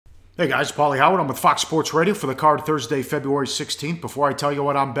Hey guys, Pauly Howard. I'm with Fox Sports Radio for the card Thursday, February 16th. Before I tell you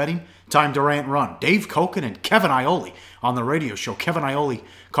what I'm betting, time to rant and run. Dave Koken and Kevin Iole on the radio show. Kevin Iole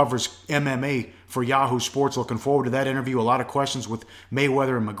covers MMA for Yahoo Sports. Looking forward to that interview. A lot of questions with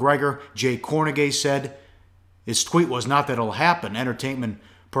Mayweather and McGregor. Jay Cornegay said his tweet was not that it'll happen. Entertainment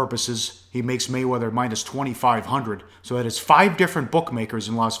purposes, he makes Mayweather minus 2,500. So that is 5 different bookmakers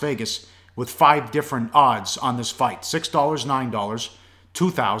in Las Vegas with 5 different odds on this fight. $6, $9,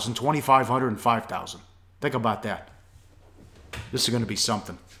 $2,000, $2,500, and $5,000. Think about that. This is going to be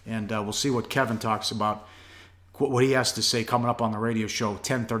something. And we'll see what Kevin talks about, what he has to say coming up on the radio show,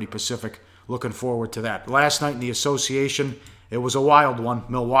 10:30 Pacific. Looking forward to that. Last night in the association, it was a wild one.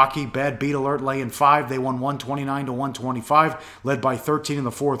 Milwaukee, bad beat alert, laying 5. They won 129-125, led by 13 in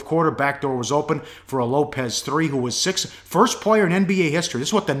the fourth quarter. Backdoor was open for a Lopez 3, who was 6. First player in NBA history. This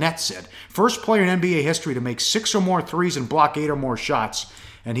is what the net said. First player in NBA history to make 6 or more threes and block 8 or more shots.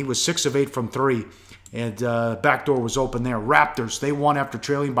 And he was 6 of 8 from 3. And backdoor was open there. Raptors, they won after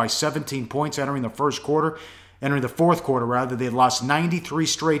trailing by 17 points entering the fourth quarter. They had lost 93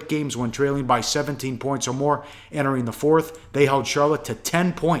 straight games when trailing by 17 points or more entering the fourth. They held Charlotte to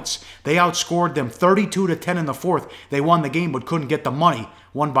 10 points. They outscored them 32-10 in the fourth. They won the game but couldn't get the money.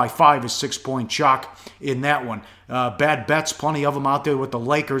 Won by 5 is 6-point chalk in that one. Bad bets, plenty of them out there with the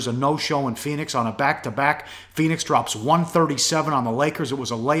Lakers. A no-show in Phoenix on a back-to-back. Phoenix drops 137 on the Lakers. It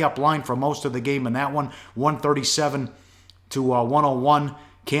was a layup line for most of the game in that one. 137 to 101.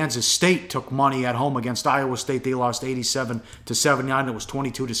 Kansas State took money at home against Iowa State. They lost 87-79. It was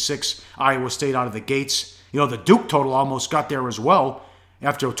 22-6. Iowa State out of the gates. You know, the Duke total almost got there as well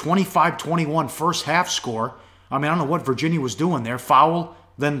after a 25-21 first half score. I mean, I don't know what Virginia was doing there. Foul,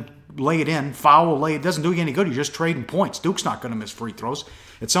 then lay it in. Foul, lay it. Doesn't do you any good. You're just trading points. Duke's not going to miss free throws.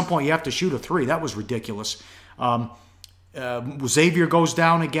 At some point, you have to shoot a 3. That was ridiculous. Xavier goes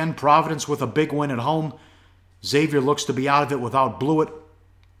down again. Providence with a big win at home. Xavier looks to be out of it without Blewett.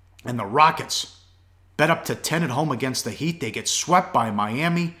 And the Rockets bet up to 10 at home against the Heat. They get swept by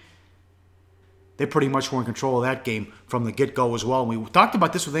Miami. They pretty much were in control of that game from the get-go as well. And we talked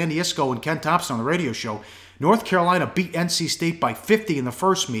about this with Andy Iskoe and Ken Thompson on the radio show. North Carolina beat NC State by 50 in the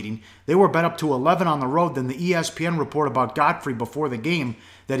first meeting. They were bet up to 11 on the road. Then the ESPN report about Godfrey before the game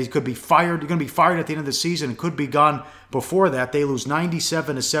that he could be fired. He's going to be fired at the end of the season and could be gone before that. They lose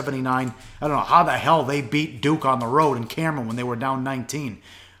 97-79. I don't know how the hell they beat Duke on the road in Cameron when they were down 19.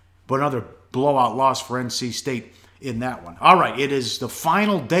 But another blowout loss for NC State in that one. All right, it is the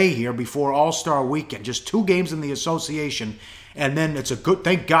final day here before All-Star Weekend. Just 2 games in the association, and then it's a good,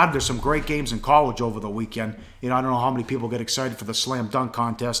 thank God there's some great games in college over the weekend. You know, I don't know how many people get excited for the slam dunk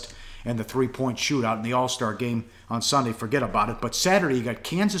contest and the 3-point shootout in the All-Star game on Sunday. Forget about it. But Saturday, you got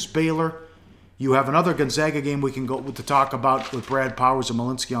Kansas-Baylor. You have another Gonzaga game we can go to talk about with Brad Powers and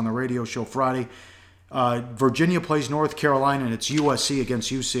Malinsky on the radio show Friday. Virginia plays North Carolina, and it's USC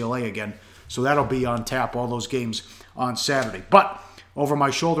against UCLA again. So that'll be on tap, all those games on Saturday. But over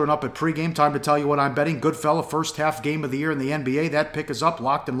my shoulder and up at pregame, time to tell you what I'm betting. Goodfella, first half game of the year in the NBA. That pick is up,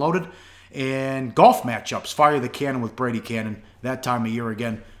 locked and loaded. And golf matchups. Fire the Cannon with Brady Cannon. That time of year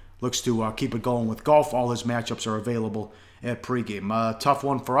again. Looks to keep it going with golf. All his matchups are available at pregame. Tough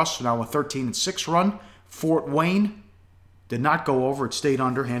one for us. Now a 13-6 run. Fort Wayne did not go over. It stayed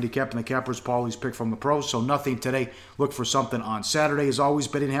under. Handicapping the Cappers, Pauly's pick from the pros. So nothing today. Look for something on Saturday. As always,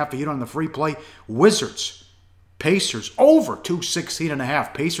 betting half a unit on the free play. Wizards, Pacers, over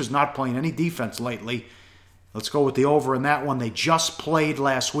 216.5. Pacers not playing any defense lately. Let's go with the over in that one. They just played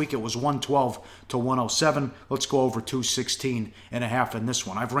last week. It was 112-107. Let's go over 216.5 in this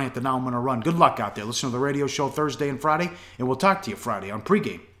one. I've ranted, now I'm going to run. Good luck out there. Listen to the radio show Thursday and Friday, and we'll talk to you Friday on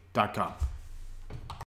pregame.com.